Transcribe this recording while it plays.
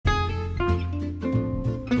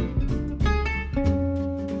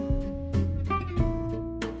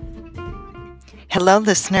Hello,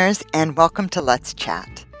 listeners, and welcome to Let's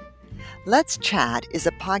Chat. Let's Chat is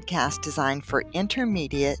a podcast designed for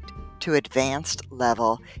intermediate to advanced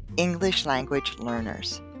level English language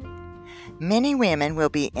learners. Many women will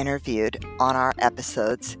be interviewed on our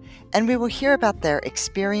episodes, and we will hear about their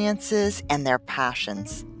experiences and their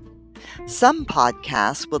passions. Some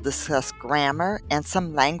podcasts will discuss grammar and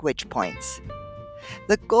some language points.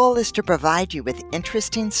 The goal is to provide you with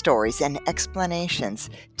interesting stories and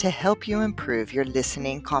explanations to help you improve your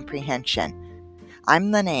listening comprehension.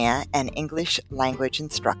 I'm Linnea, an English language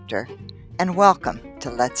instructor, and welcome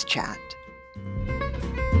to Let's Chat.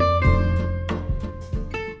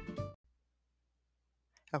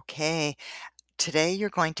 Okay, today you're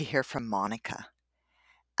going to hear from Monica.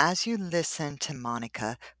 As you listen to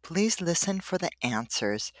Monica, please listen for the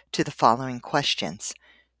answers to the following questions.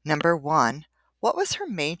 Number 1, what was her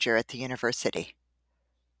major at the university?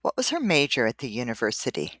 What was her major at the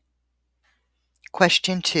university?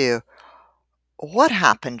 Question 2, what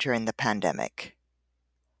happened during the pandemic?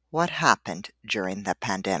 What happened during the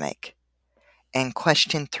pandemic? And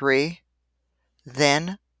question 3,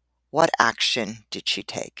 then what action did she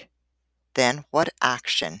take? Then what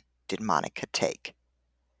action did Monica take?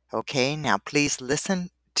 Okay, now please listen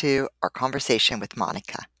to our conversation with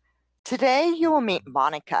Monica. Today you will meet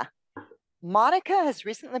Monica. Monica has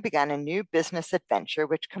recently begun a new business adventure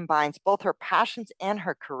which combines both her passions and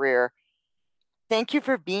her career. Thank you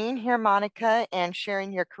for being here, Monica, and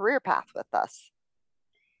sharing your career path with us.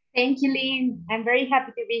 Thank you, Lynn. I'm very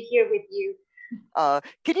happy to be here with you.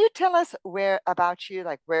 Can you tell us about you,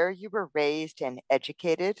 like where you were raised and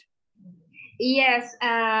educated? Yes.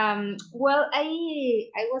 Well, I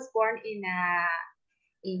was born in a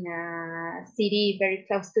city very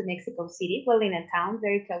close to Mexico City. Well, in a town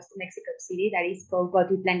very close to Mexico City that is called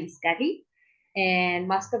Cuautitlán Izcalli, and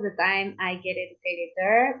most of the time I get educated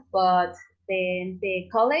there. But then the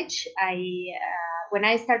college, when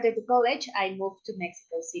I started the college, I moved to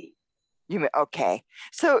Mexico City. Okay.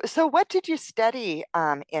 So what did you study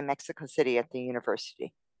in Mexico City at the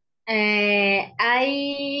university?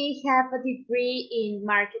 I have a degree in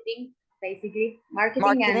marketing, basically marketing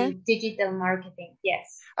Marketing? and digital marketing.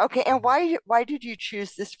 Yes. Okay, and why did you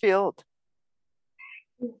choose this field?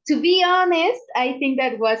 To be honest, I think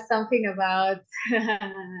that was something about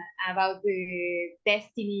about the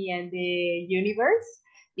destiny and the universe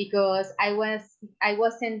because I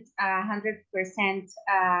wasn't 100%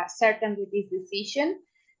 certain with this decision.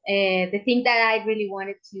 The thing that I really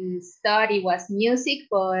wanted to study was music,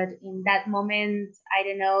 but in that moment, I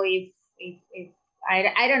don't know if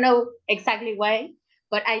I don't know exactly why,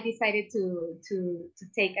 but I decided to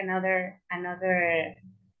take another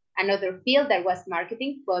field that was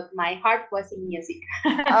marketing, but my heart was in music.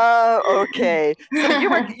 Oh, okay. So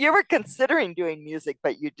you were considering doing music,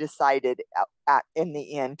 but you decided in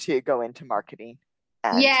the end to go into marketing.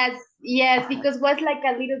 And Yes, because it was like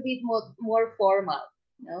a little bit more formal.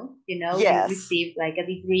 You yes. receive like a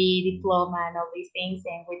degree, diploma, and all these things,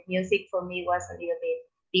 and with music for me was a little bit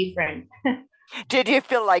different. Did you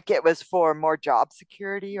feel like it was for more job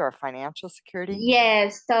security or financial security?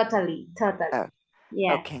 Yes, totally, Oh, totally.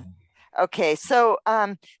 Yeah. okay. Okay. So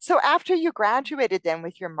after you graduated then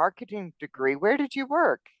with your marketing degree, where did you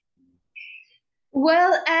work?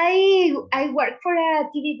 Well, I work for a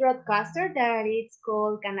TV broadcaster that it's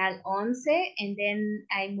called Canal Once, and then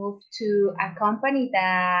I moved to a company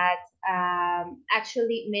that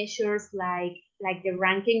actually measures like the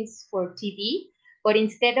rankings for TV. But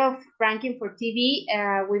instead of ranking for TV,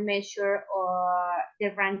 we measure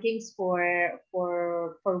the rankings for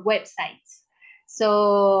websites.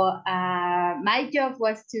 So my job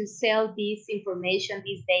was to sell this information,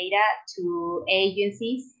 this data to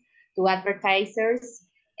agencies, to advertisers,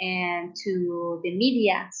 and to the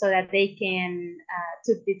media so that they can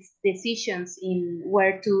take these decisions in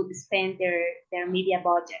where to spend their media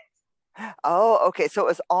budget. Oh, okay. So it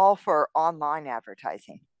was all for online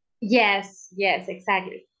advertising. Yes,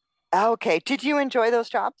 exactly. Okay. Did you enjoy those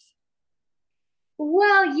jobs?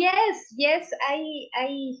 Well, yes,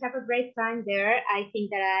 I have a great time there. I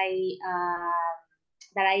think that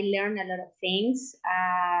I learned a lot of things.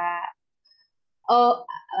 Oh,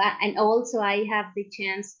 and also I have the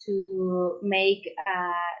chance to make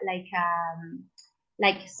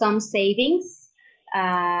like some savings.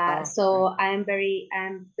 Oh, great. So I'm very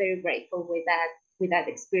grateful with that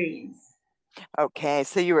experience. Okay.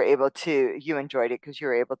 So you enjoyed it because you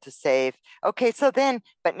were able to save. Okay.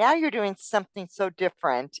 But now you're doing something so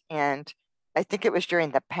different. And I think it was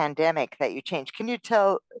during the pandemic that you changed. Can you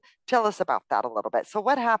tell us about that a little bit? So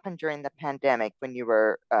what happened during the pandemic when you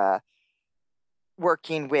were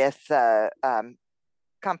working with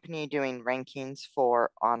company doing rankings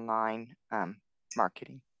for online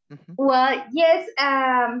marketing? Mhm. Well, yes.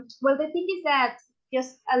 Well, the thing is that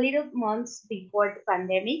just a little months before the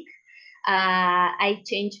pandemic, I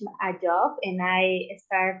changed a job and I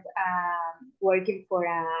started working for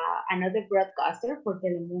another broadcaster for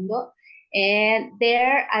Telemundo. And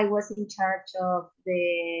there I was in charge of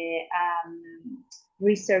the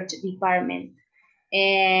research department,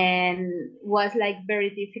 and was like very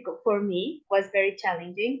difficult for me, was very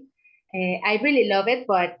challenging. I really love it,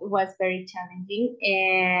 but was very challenging.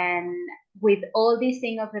 And with all this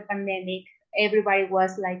thing of the pandemic, everybody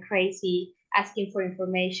was like crazy, asking for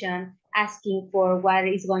information, asking for what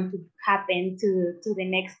is going to happen to the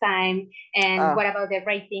next time, and what about the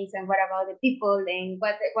ratings, and what about the people, and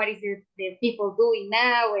what is the people doing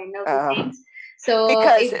now, and all the things. So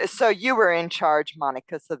because it, so you were in charge,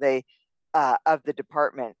 Monica, so they of the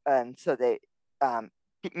department, and so they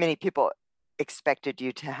many people expected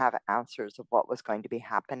you to have answers of what was going to be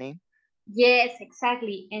happening. yes,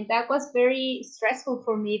 exactly. And that was very stressful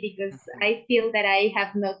for me because Mhm. I feel that I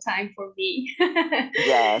have no time for me.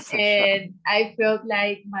 Yes, I'm sure. And I felt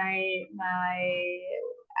like my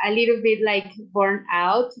a little bit like burned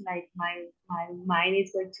out, like my mind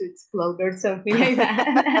is going to explode or something like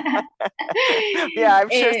that. Yeah, I'm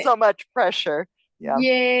sure And so much pressure. Yeah.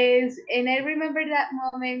 yes, and I remember that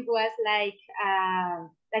moment was like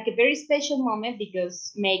a very special moment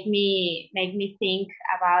because make me think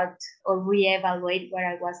about or reevaluate what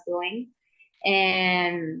I was doing,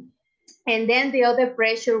 and and then the other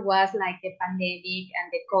pressure was like the pandemic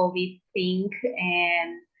and the COVID thing,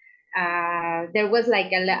 and there was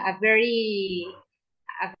like a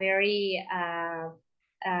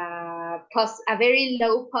very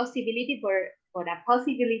low possibility for a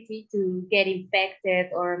possibility to get infected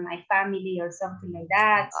or my family or something like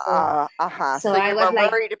that. So So I you was were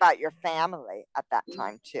like, worried about your family at that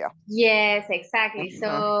time too. yes, exactly. So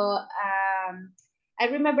Mhm. I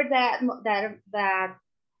remember that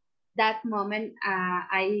moment,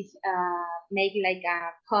 I make like a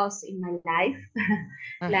pause in my life.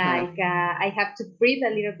 Mhm. Like I have to breathe a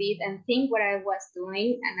little bit and think what I was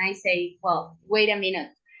doing, and I say, well, wait a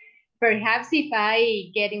minute. Perhaps if I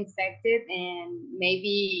get infected and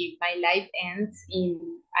maybe my life ends in,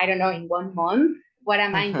 I don't know, in 1 month, what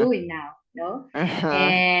am I Mhm. doing now? No, Mhm.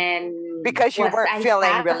 and Because you was weren't I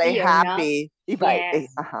feeling really happy or not? happy. Right.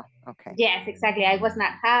 Yes. Okay. Yes, exactly. I was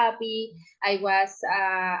not happy. I was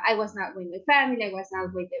not with my family. I was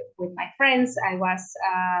not with my friends. I was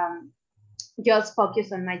just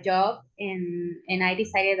focused on my job, and I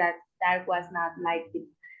decided that that was not like the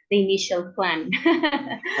initial plan.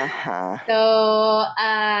 Uh-huh.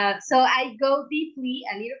 So I go deeply,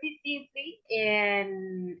 a little bit deeply,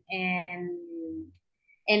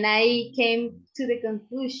 and I came to the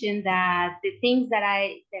conclusion that the things that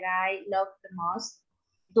I loved the most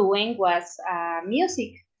doing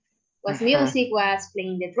music. Mhm. Was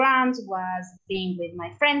playing the drums, was being with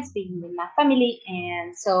my friends, being with my family,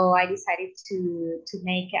 and so I decided to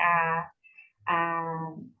make a,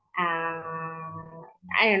 a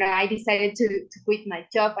I don't know. I decided to quit my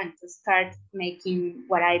job and to start making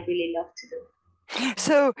what I really love to do.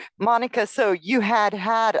 So, Monica, so you had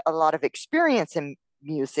had a lot of experience in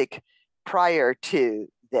music prior to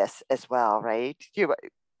this as well, right?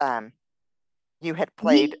 Um, you had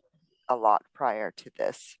played Ye- a lot prior to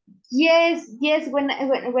this. Yes, yes. When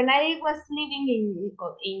I was living in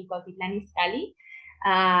Cotitlán Izcalli,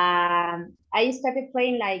 I started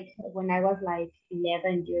playing like when I was like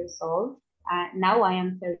 11 years old. Now I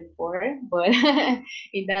am 34, but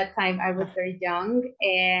in that time I was very young.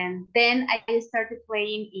 And then I started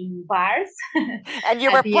playing in bars And you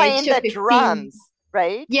at were the age playing of the 15. drums,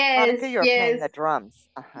 right? Yes, Monica, you were playing yes, the drums.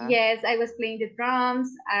 Uh-huh. yes. I was playing the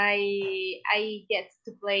drums. I get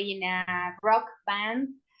to play in a rock band.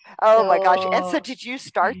 Oh my gosh. And so So did you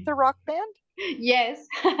start the rock band? yes.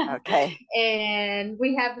 Okay. And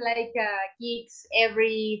we have like gigs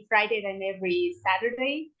every Friday and every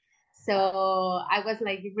Saturday. So I was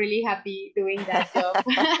like really happy doing that job.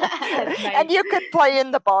 And Like, you could play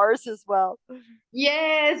in the bars as well.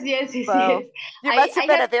 yes, yes, yes, Wow. yes. You must I have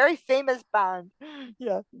been have, a very famous band.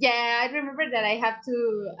 Yeah. yeah, I remember that I have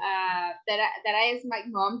to that I asked my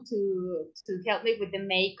mom to help me with the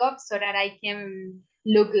makeup so that I can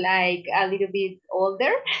look like a little bit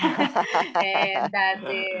older, and that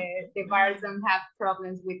the bars don't have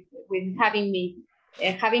problems with having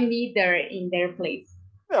me there in their place.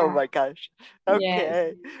 Oh Uh, my gosh. yes.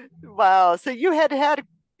 Okay. Wow. So you had had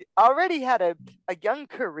already had a young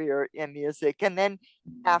career in music, and then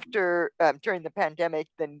after during the pandemic,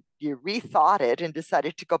 then you rethought it and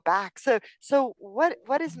decided to go back. So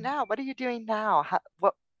what is now? What are you doing now?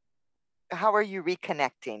 How are you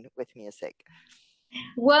reconnecting with music?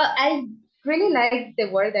 Well, I really like the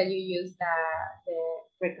word that you use, the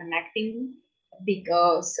reconnecting,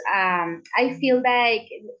 because I feel like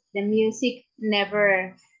the music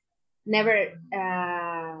never never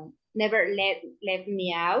let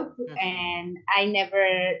me out, Mhm, and I never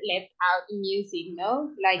let out music,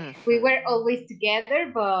 no, like we mhm, were always together,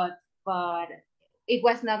 but it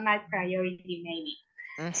was not my priority maybe.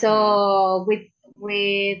 mhm, So with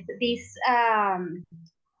this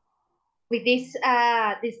with this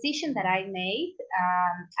decision that I made,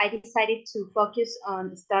 I decided to focus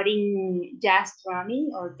on studying jazz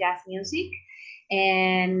drumming or jazz music.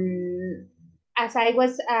 And as I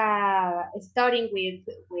was studying with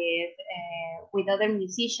other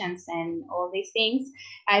musicians and all these things,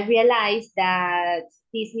 I realized that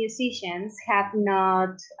these musicians have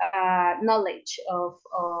not knowledge of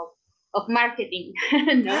marketing,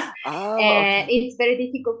 no, oh, and okay. it's very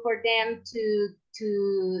difficult for them to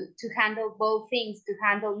handle both things, to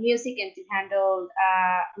handle music and to handle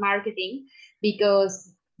marketing,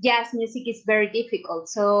 because jazz music is very difficult.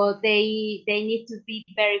 So they need to be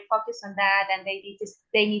very focused on that, and they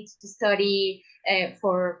need to study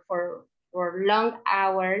for long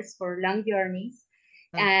hours, for long journeys.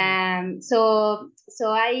 Mhm. So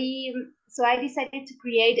I decided to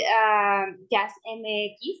create Jazz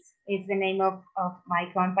MX is the name of my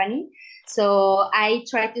company. So I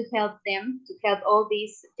try to help them, to help all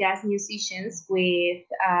these jazz musicians with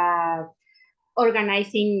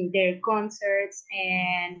organizing their concerts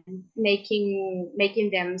and making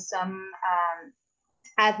them some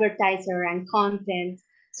advertiser and content,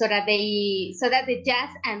 so that the jazz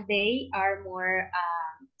and they are more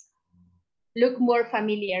look more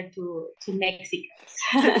familiar to So,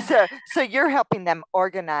 Mexicans. so you're helping them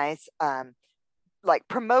organize, like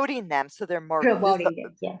promoting them so they're more Promoting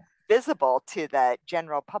them, yeah. visible to the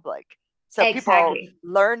general public. So people Exactly.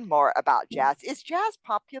 learn more about jazz. Is jazz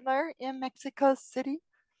popular in Mexico City?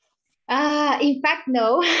 In fact,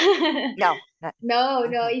 no. No. Not, No,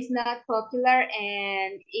 uh-huh. it's not popular,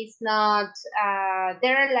 and it's not.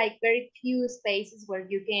 There are like very few spaces where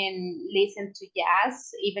you can listen to jazz,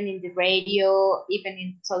 even in the radio, even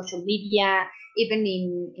in social media, even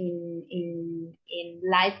in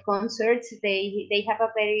live concerts. They have a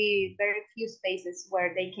very few spaces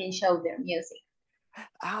where they can show their music.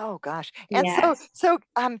 Oh gosh. And Yes.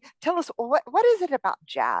 tell us what is it about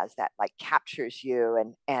jazz that like captures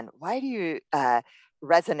you, and why do you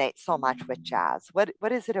resonate so much with jazz?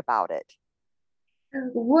 What is it about it?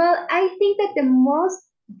 Well, I think that the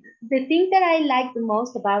thing that I like the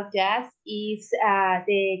most about jazz is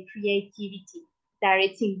the creativity that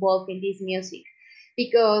it's involved in this music.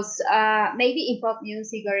 Because maybe in pop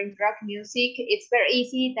music or in rock music, it's very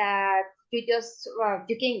easy that you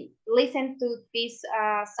can listen to these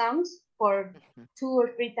songs for Mhm, 2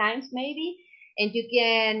 or 3 times maybe, and you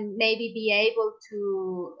can maybe be able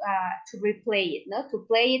to replay it, no, to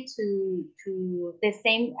play it to the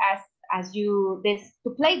same as you this to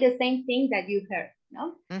play the same thing that you heard,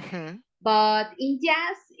 no. mhm, But in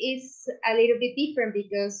jazz is a little bit different,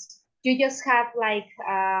 because you just have like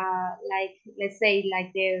let's say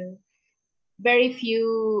like the very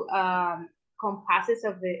few compasses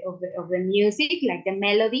of the music, like the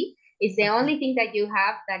melody is the mhm. only thing that you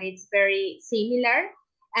have that it's very similar.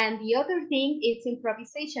 And the other thing is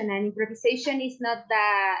improvisation, and improvisation is not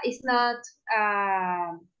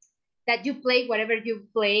uh, that you play whatever you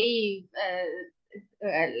play,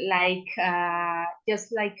 like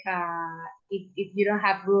just like if you don't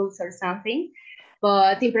have rules or something.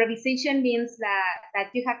 But improvisation means that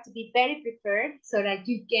you have to be very prepared so that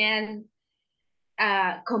you can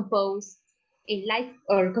compose in life,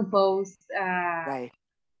 or compose Right.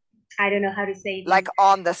 I don't know how to say Like this.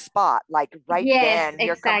 on the spot, like right Yes, then,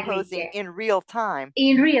 you're exactly, composing yes, in real time.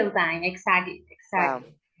 in real time, exactly, Wow.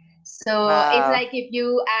 exactly. So it's Wow. like if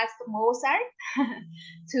you ask Mozart Mhm.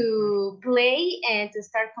 to play and to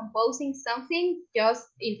start composing something just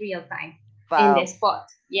in real time, in the Wow. spot.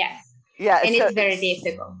 Yes. Yeah, And it's very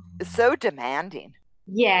difficult. so demanding.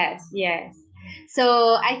 Yes, yes.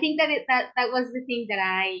 So I think that was the thing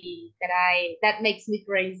that makes me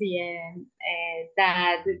crazy, and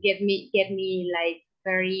that get me like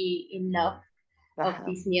very in love of Uh-huh.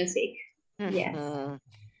 this music. Yes. Mhm.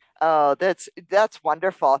 Oh, that's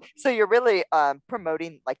wonderful. So you're really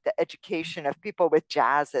promoting like the education of people with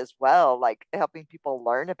jazz as well, like helping people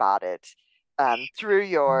learn about it through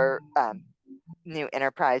your new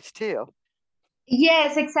enterprise too.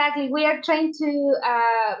 Yes, exactly. We are trying to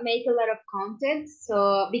make a lot of content.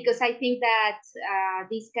 So because I think that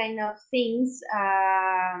these kind of things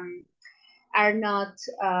are not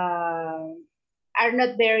uh, are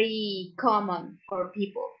not very common for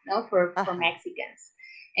people, no, for Uh-huh. Mexicans.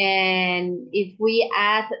 And if we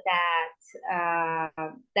add that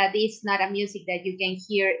that is not a music that you can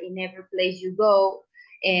hear in every place you go,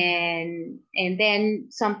 and then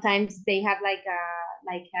sometimes they have like a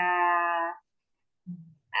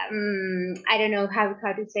I don't know how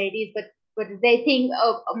to say this, but they think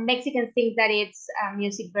Mexicans think that it's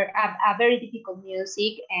music a very difficult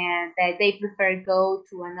music, and that they prefer go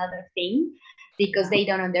to another thing because Uh-huh. they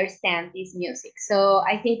don't understand this music. So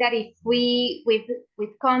I think that if we with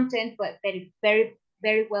content, but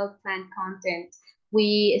very well planned content,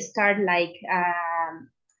 we start like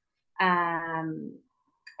um,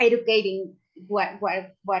 educating what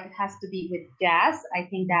has to be with jazz. I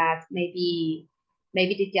think that maybe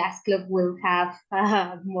the jazz club will have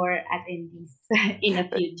more attendees in the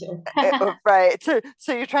future. Right. So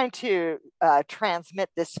you're trying to transmit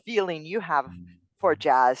this feeling you have for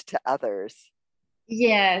jazz to others.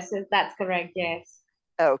 Yes, that's correct. Yes.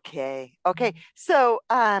 Okay. Okay. So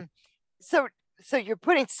so you're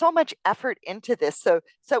putting so much effort into this. So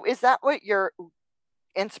is that what your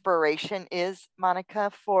inspiration is, Monica,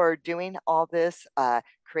 for doing all this,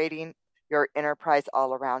 creating your enterprise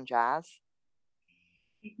all around jazz?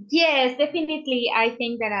 Yes, definitely. I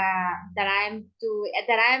think that I'm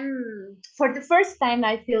for the first time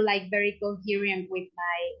I feel like very coherent with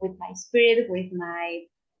my spirit,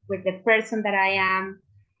 with the person that I am,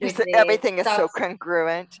 with the Everything is so thoughts.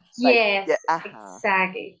 congruent. Like, Yes, yeah,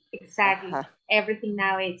 uh-huh, exactly. uh-huh, Everything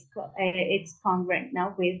now it's congruent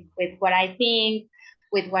now with what I think,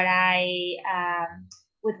 with what I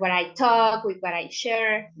with what I talk, with what I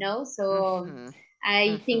share. No, so mm-hmm,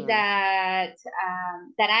 I think mm-hmm,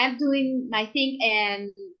 that I'm doing my thing, and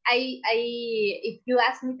I if you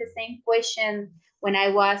ask me the same question when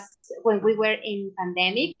we were in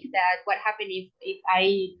pandemic, that what happened if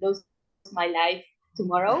I lose my life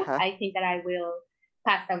tomorrow, uh-huh. I think that I will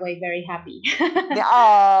pass away very happy. Yeah,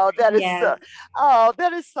 oh, Yes,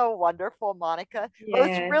 that is so wonderful, Monica. Well,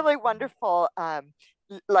 it's yes. really wonderful.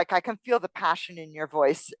 Like I can feel the passion in your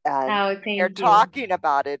voice, and Oh, when you're thank you. talking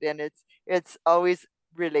about it, and it's always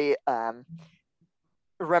really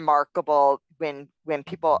remarkable when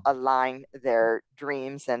people align their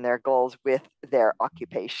dreams and their goals with their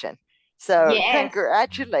occupation. So Yes.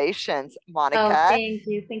 congratulations, Oh, Monica. thank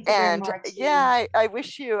you. Thank you very And much, yeah, Lee. I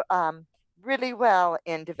wish you really well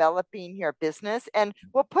in developing your business. And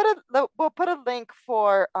we'll put a link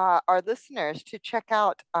for our listeners to check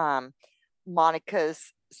out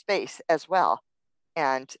Monica's space as well,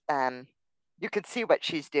 and you can see what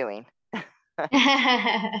she's doing.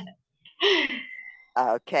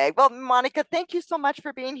 Okay. Well, Monica, thank you so much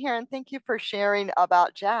for being here, and thank you for sharing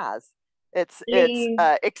about jazz. It's Lee.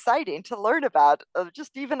 exciting to learn about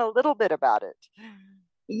just even a little bit about it.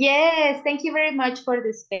 Yes, thank you very much for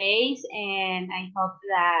the space, and I hope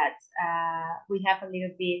that we have a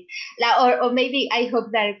little bit, or maybe I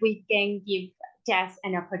hope that we can give jazz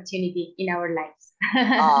an opportunity in our lives.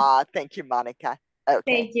 Ah, thank you, Monica. Okay.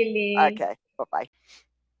 Thank you, Lee. Okay. Bye bye.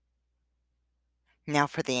 Now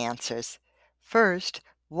for the answers. First,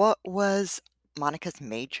 what was Monica's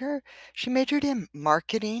major? She majored in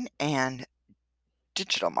marketing and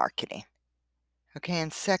digital marketing. Okay,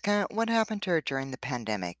 and second, what happened to her during the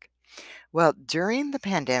pandemic? Well, during the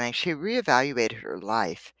pandemic, she reevaluated her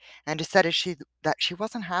life and decided that she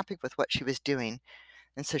wasn't happy with what she was doing,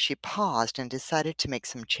 and so she paused and decided to make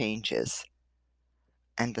some changes.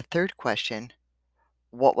 And the third question,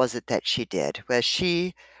 what was it that she did? Well,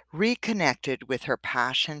 she reconnected with her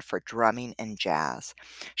passion for drumming and jazz.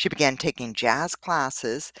 She began taking jazz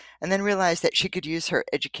classes and then realized that she could use her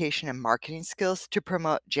education and marketing skills to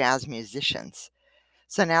promote jazz musicians.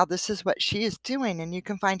 So now this is what she is doing, and you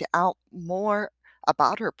can find out more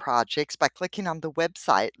about her projects by clicking on the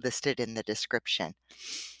website listed in the description.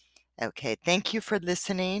 Okay, thank you for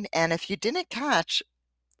listening. And if you didn't catch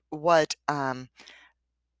what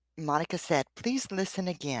Monica said, please listen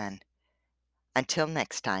again. Until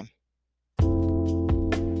next time.